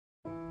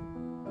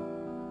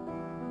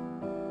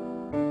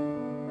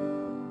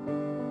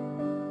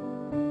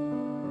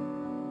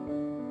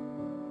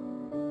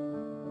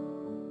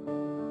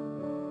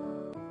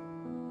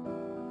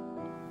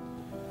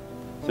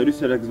Salut,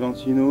 c'est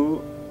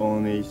Valentino.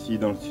 On est ici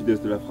dans le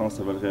sud-est de la France,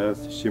 à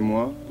Valréas, chez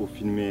moi, pour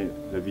filmer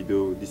la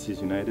vidéo This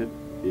is United.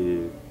 Et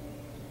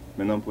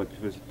maintenant, pour être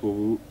plus facile pour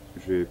vous,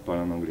 je vais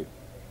parler en anglais.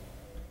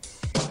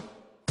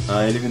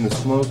 I live in a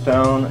small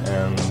town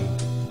and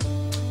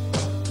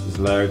it's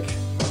like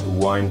a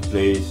wine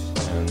place,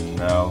 and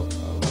now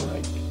I'm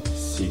like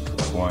sick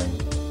of wine.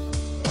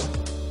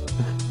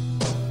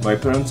 My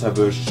parents have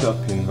a shop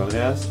in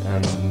Valréas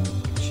and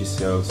she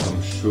sells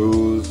some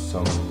shoes,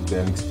 some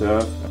BMX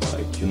stuff,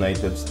 like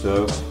United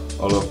stuff,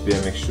 all of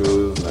BMX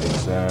shoes like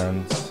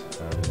Vans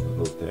and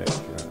low-tech.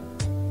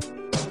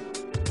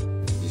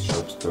 This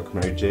shop stock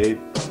Mary J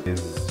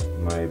is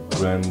my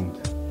brand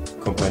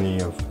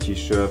company of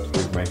t-shirt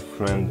with my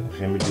friend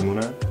Rémi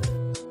Dumoulin.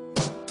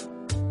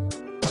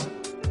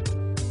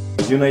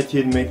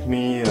 United made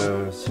me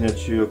a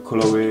signature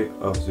colorway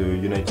of the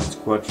United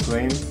squad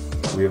frame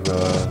with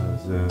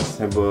the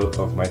symbol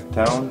of my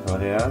town,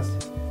 Valréas.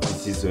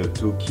 This is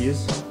 2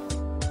 keys.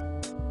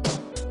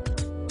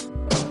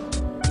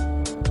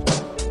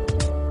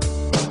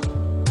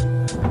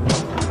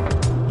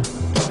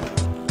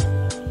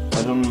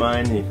 I don't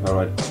mind if I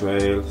ride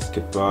trail,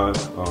 skate park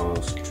or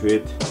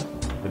street.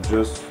 I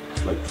just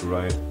like to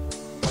ride.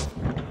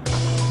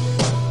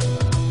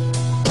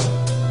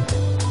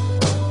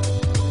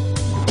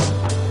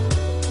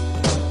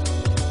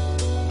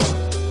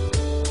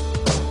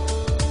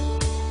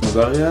 In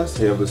Valréas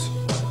I have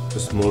a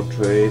small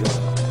trail.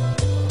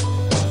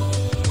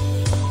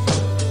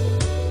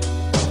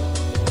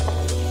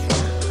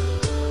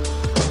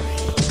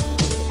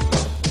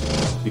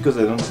 Because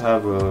I don't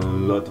have a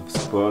lot of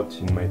spots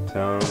in my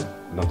town,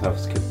 I don't have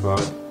skate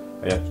park,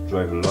 I have to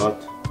drive a lot.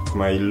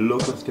 My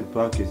local skate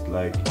park is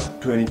like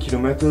 20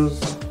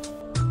 kilometers.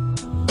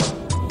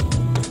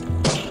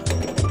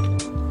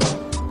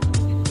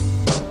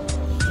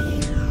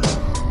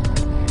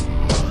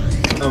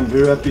 I'm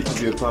very happy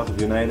to be a part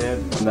of United,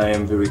 and I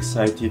am very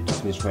excited to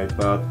finish my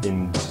part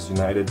in this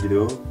United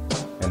video,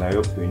 and I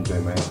hope you enjoy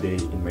my day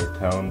in my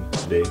town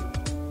today.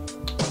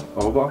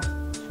 Au revoir!